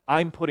that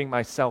I'm putting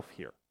myself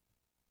here.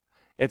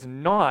 It's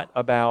not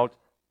about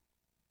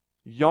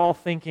y'all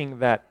thinking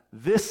that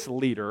this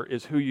leader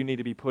is who you need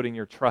to be putting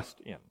your trust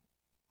in.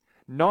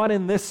 Not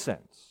in this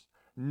sense.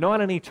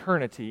 Not in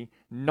eternity.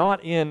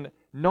 Not in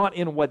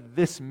what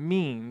this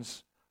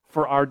means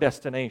for our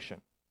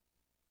destination.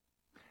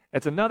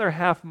 It's another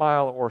half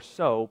mile or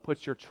so.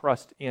 Put your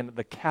trust in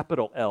the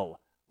capital L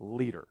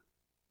leader,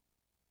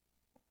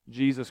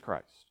 Jesus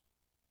Christ.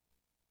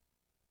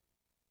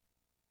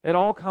 It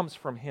all comes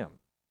from Him.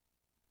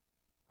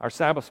 Our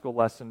Sabbath school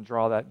lesson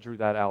drew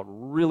that out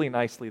really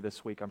nicely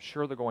this week. I'm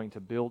sure they're going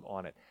to build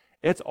on it.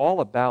 It's all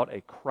about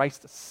a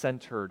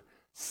Christ-centered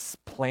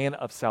plan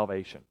of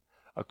salvation,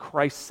 a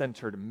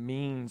Christ-centered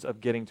means of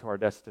getting to our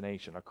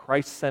destination, a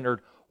Christ-centered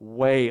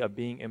way of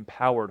being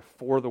empowered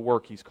for the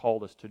work He's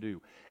called us to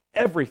do.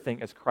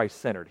 Everything is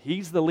Christ-centered.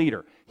 He's the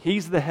leader.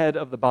 He's the head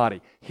of the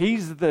body.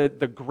 He's the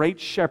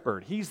great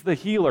shepherd. He's the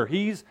healer.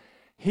 He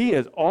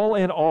is all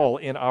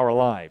in our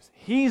lives.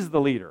 He's the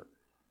leader.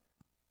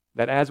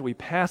 That as we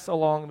pass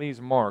along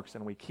these marks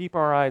and we keep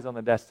our eyes on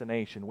the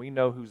destination, we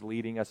know who's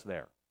leading us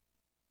there.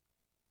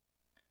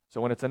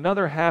 So when it's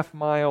another half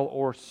mile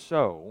or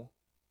so,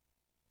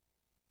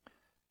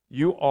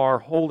 you are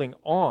holding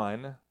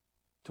on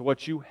to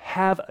what you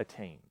have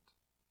attained.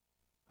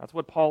 That's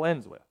what Paul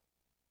ends with.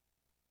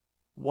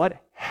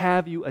 What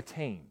have you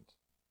attained?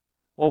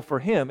 Well, for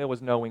him, it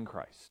was knowing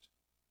Christ.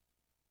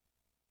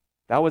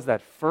 That was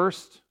that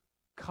first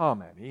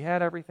comment. He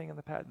had everything in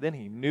the past. Then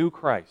he knew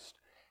Christ.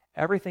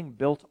 Everything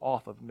built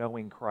off of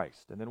knowing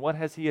Christ. And then what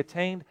has he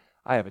attained?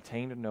 I have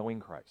attained knowing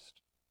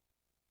Christ.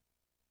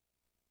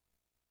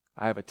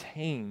 I have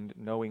attained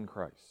knowing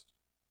Christ.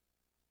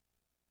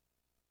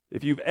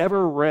 If you've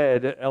ever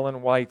read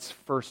Ellen White's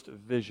First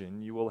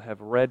Vision, you will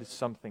have read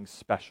something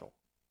special.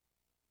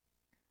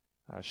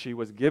 She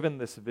was given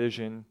this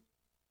vision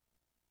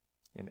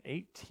in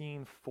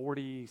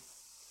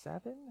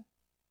 1847,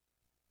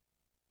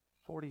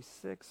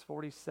 46,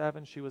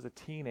 47. She was a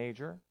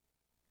teenager.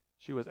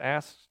 She was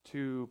asked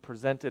to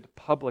present it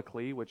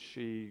publicly, which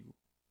she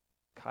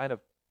kind of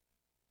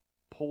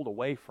pulled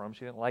away from.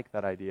 She didn't like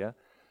that idea,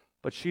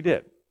 but she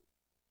did.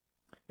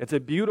 It's a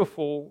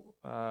beautiful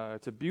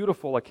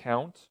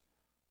account.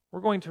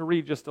 We're going to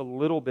read just a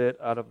little bit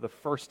out of the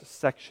first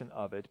section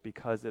of it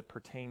because it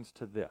pertains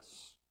to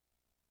this.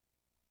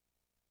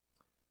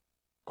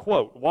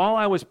 Quote, "While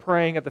I was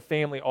praying at the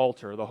family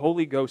altar, the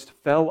Holy Ghost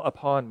fell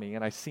upon me,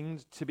 and I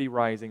seemed to be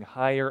rising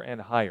higher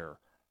and higher,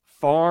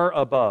 far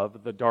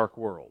above the dark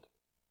world.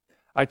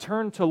 I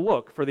turned to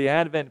look for the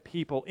Advent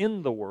people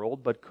in the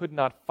world, but could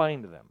not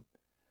find them.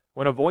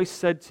 When a voice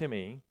said to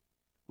me,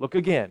 'Look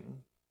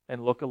again,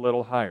 and look a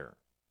little higher.'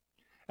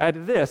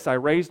 At this I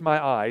raised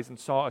my eyes and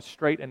saw a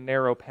straight and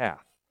narrow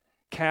path,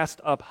 cast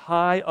up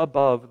high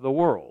above the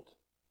world.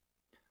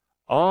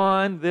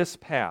 On this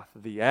path,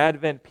 the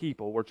Advent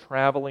people were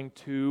traveling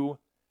to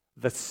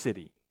the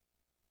city,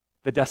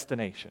 the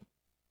destination,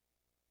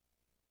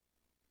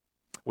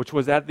 which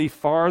was at the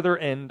farther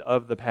end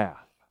of the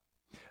path.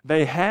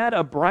 They had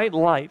a bright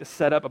light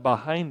set up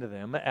behind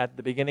them at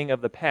the beginning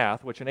of the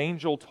path, which an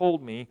angel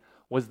told me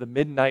was the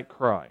midnight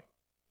cry.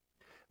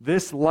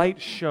 This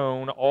light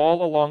shone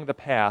all along the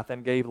path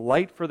and gave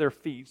light for their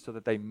feet so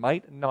that they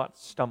might not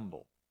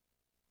stumble.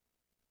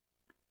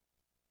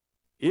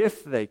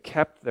 If they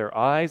kept their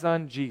eyes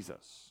on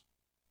Jesus,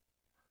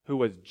 who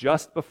was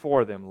just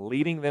before them,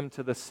 leading them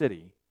to the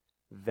city,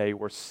 they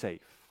were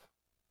safe."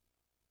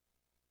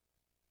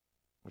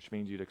 Which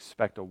means you'd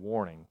expect a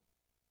warning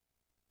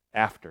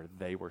after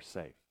they were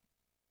safe.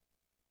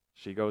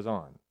 She goes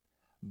on.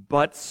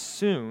 But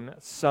soon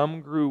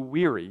some grew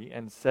weary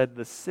and said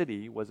the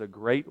city was a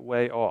great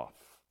way off,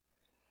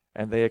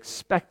 and they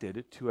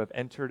expected to have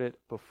entered it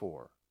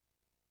before.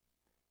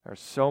 There are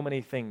so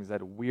many things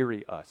that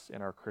weary us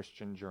in our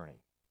Christian journey.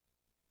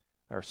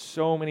 There are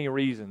so many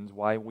reasons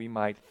why we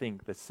might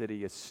think the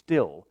city is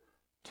still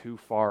too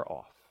far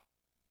off.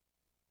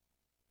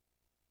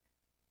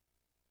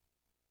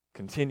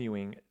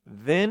 Continuing,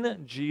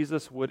 then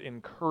Jesus would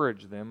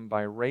encourage them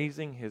by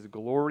raising his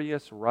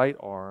glorious right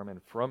arm,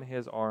 and from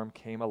his arm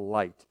came a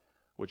light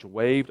which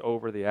waved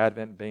over the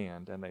Advent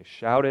band, and they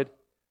shouted,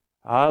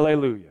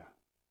 Alleluia.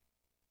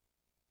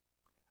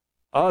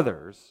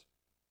 Others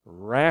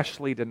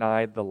rashly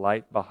denied the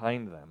light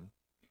behind them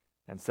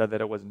and said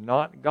that it was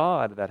not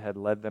God that had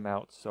led them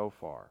out so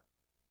far.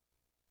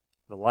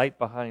 The light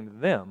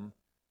behind them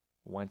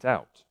went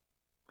out,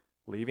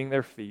 leaving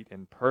their feet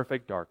in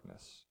perfect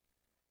darkness,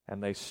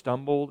 and they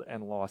stumbled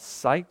and lost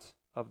sight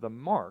of the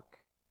mark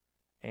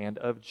and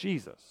of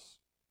Jesus,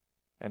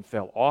 and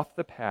fell off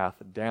the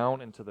path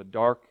down into the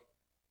dark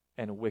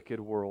and wicked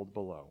world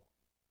below.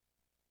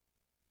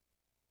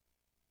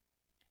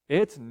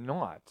 It's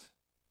not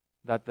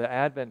that the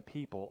Advent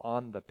people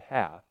on the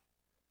path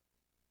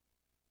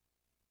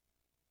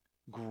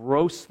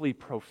grossly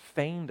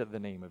profaned the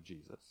name of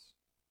Jesus.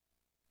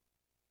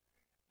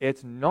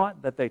 It's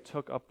not that they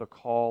took up the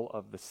call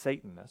of the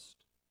Satanist.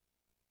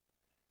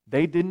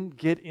 They didn't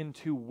get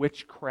into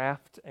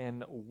witchcraft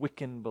and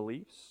Wiccan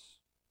beliefs.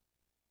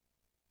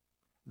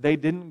 They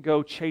didn't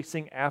go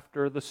chasing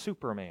after the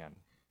Superman,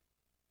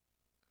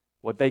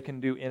 what they can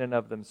do in and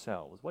of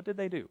themselves. What did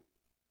they do?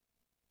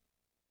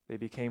 They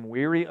became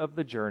weary of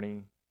the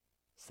journey,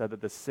 said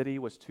that the city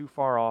was too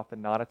far off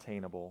and not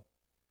attainable,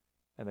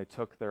 and they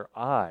took their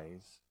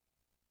eyes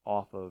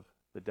off of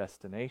the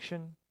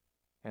destination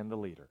and the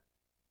leader.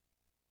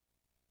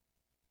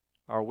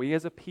 Are we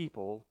as a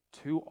people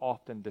too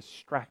often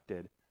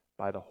distracted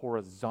by the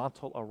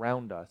horizontal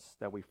around us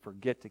that we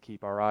forget to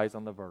keep our eyes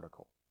on the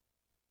vertical?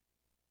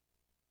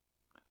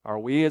 Are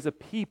we as a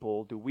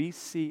people, do we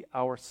see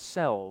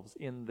ourselves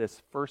in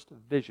this first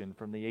vision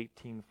from the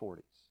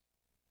 1840s?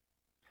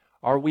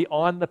 Are we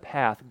on the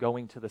path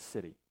going to the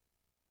city?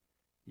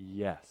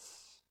 Yes.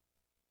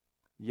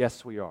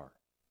 Yes, we are.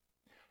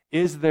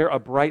 Is there a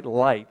bright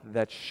light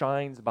that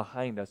shines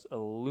behind us,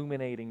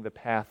 illuminating the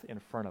path in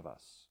front of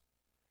us?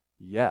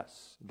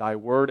 Yes. Thy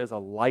word is a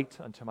light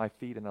unto my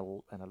feet and a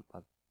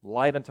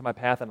light unto my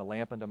path and a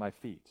lamp unto my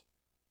feet.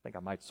 I think I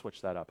might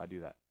switch that up. I do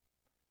that.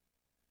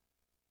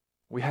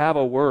 We have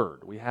a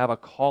word. We have a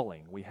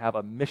calling. We have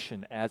a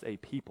mission as a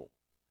people.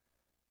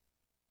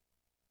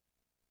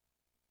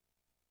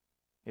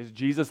 Is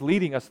Jesus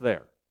leading us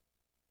there?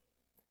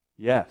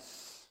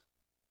 Yes.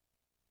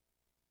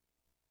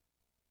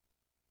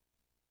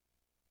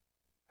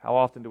 How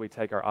often do we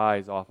take our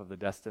eyes off of the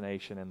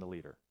destination and the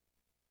leader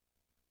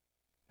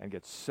and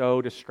get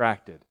so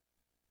distracted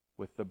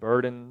with the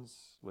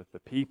burdens, with the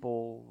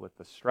people, with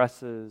the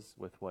stresses,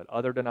 with what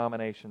other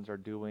denominations are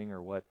doing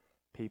or what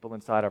people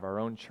inside of our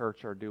own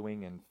church are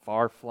doing in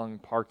far-flung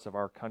parts of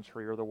our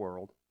country or the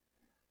world,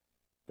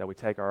 that we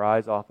take our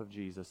eyes off of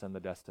Jesus and the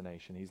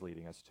destination He's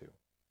leading us to?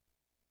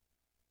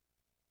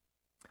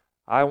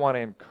 I want to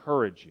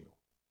encourage you,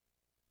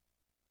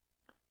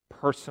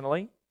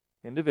 personally,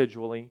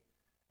 individually,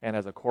 and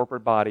as a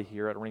corporate body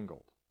here at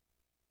Ringgold.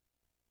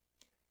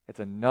 It's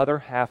another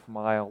half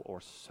mile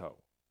or so.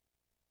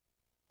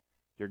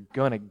 You're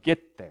going to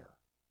get there.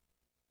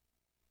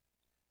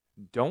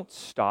 Don't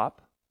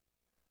stop.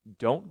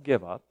 Don't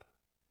give up.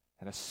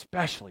 And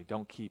especially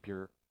don't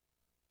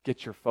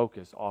get your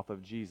focus off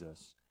of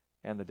Jesus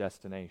and the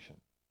destination.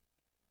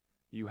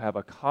 You have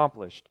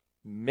accomplished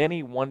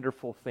many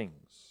wonderful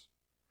things.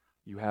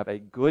 You have a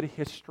good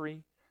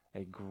history,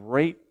 a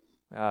great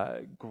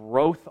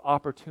growth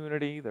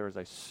opportunity. There is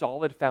a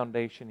solid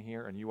foundation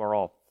here, and you are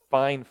all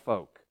fine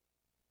folk.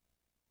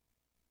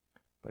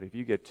 But if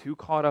you get too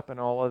caught up in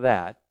all of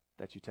that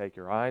you take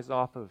your eyes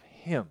off of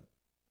Him,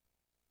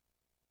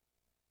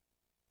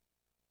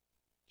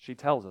 she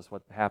tells us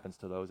what happens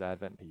to those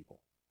Advent people.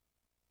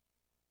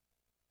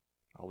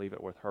 I'll leave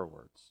it with her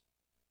words.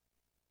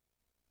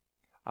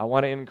 I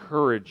want to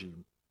encourage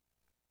you.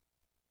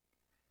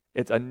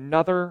 It's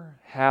another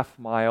half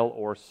mile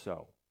or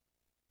so.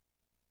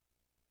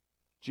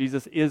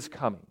 Jesus is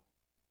coming.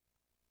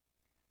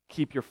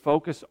 Keep your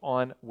focus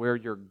on where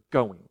you're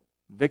going.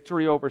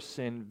 Victory over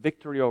sin,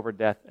 victory over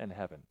death, and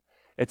heaven.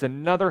 It's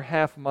another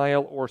half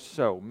mile or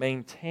so.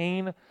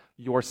 Maintain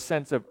your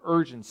sense of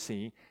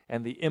urgency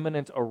and the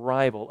imminent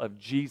arrival of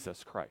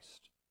Jesus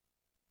Christ.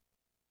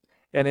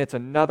 And it's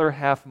another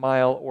half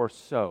mile or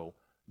so.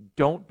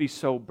 Don't be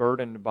so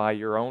burdened by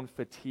your own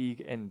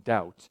fatigue and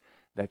doubt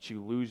that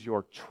you lose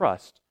your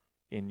trust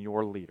in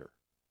your leader.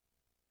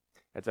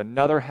 It's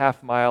another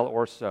half mile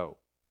or so.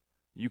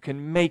 You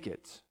can make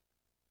it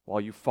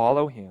while you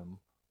follow Him,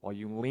 while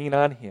you lean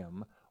on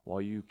Him,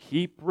 while you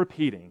keep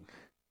repeating,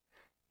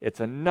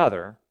 it's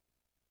another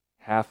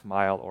half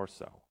mile or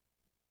so.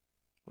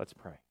 Let's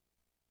pray.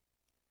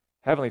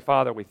 Heavenly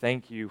Father, we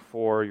thank you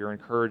for your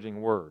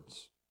encouraging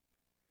words.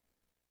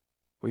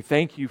 We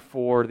thank you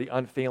for the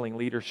unfailing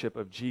leadership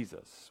of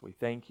Jesus. We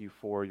thank you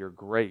for your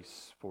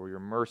grace, for your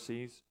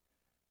mercies.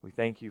 We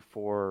thank you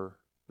for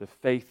the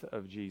faith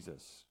of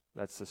Jesus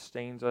that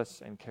sustains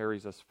us and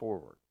carries us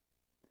forward.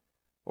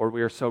 Lord,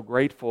 we are so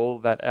grateful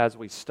that as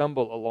we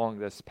stumble along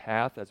this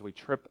path, as we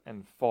trip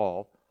and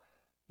fall,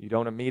 you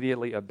don't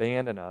immediately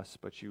abandon us,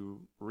 but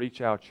you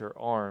reach out your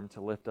arm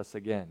to lift us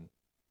again.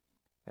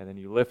 And then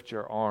you lift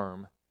your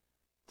arm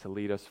to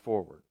lead us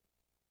forward.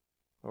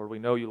 Lord, we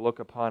know you look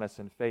upon us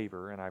in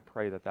favor, and I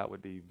pray that that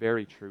would be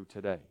very true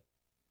today.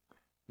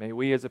 May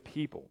we as a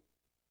people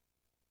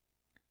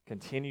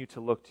continue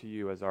to look to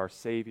you as our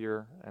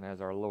Savior and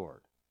as our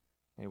Lord.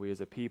 May we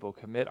as a people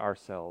commit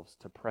ourselves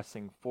to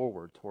pressing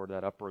forward toward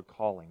that upward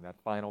calling, that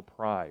final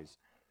prize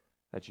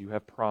that you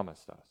have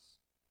promised us.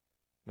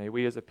 May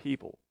we as a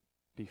people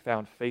be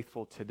found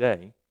faithful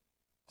today,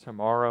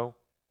 tomorrow,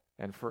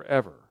 and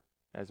forever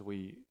as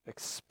we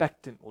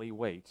expectantly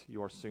wait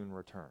your soon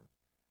return.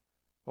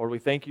 Lord, we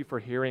thank you for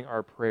hearing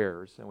our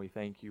prayers, and we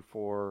thank you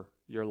for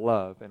your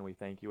love, and we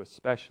thank you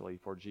especially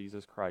for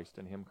Jesus Christ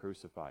and him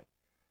crucified.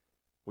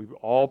 We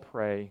all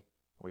pray,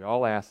 we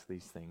all ask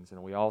these things,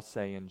 and we all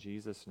say in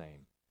Jesus'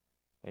 name,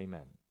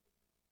 amen.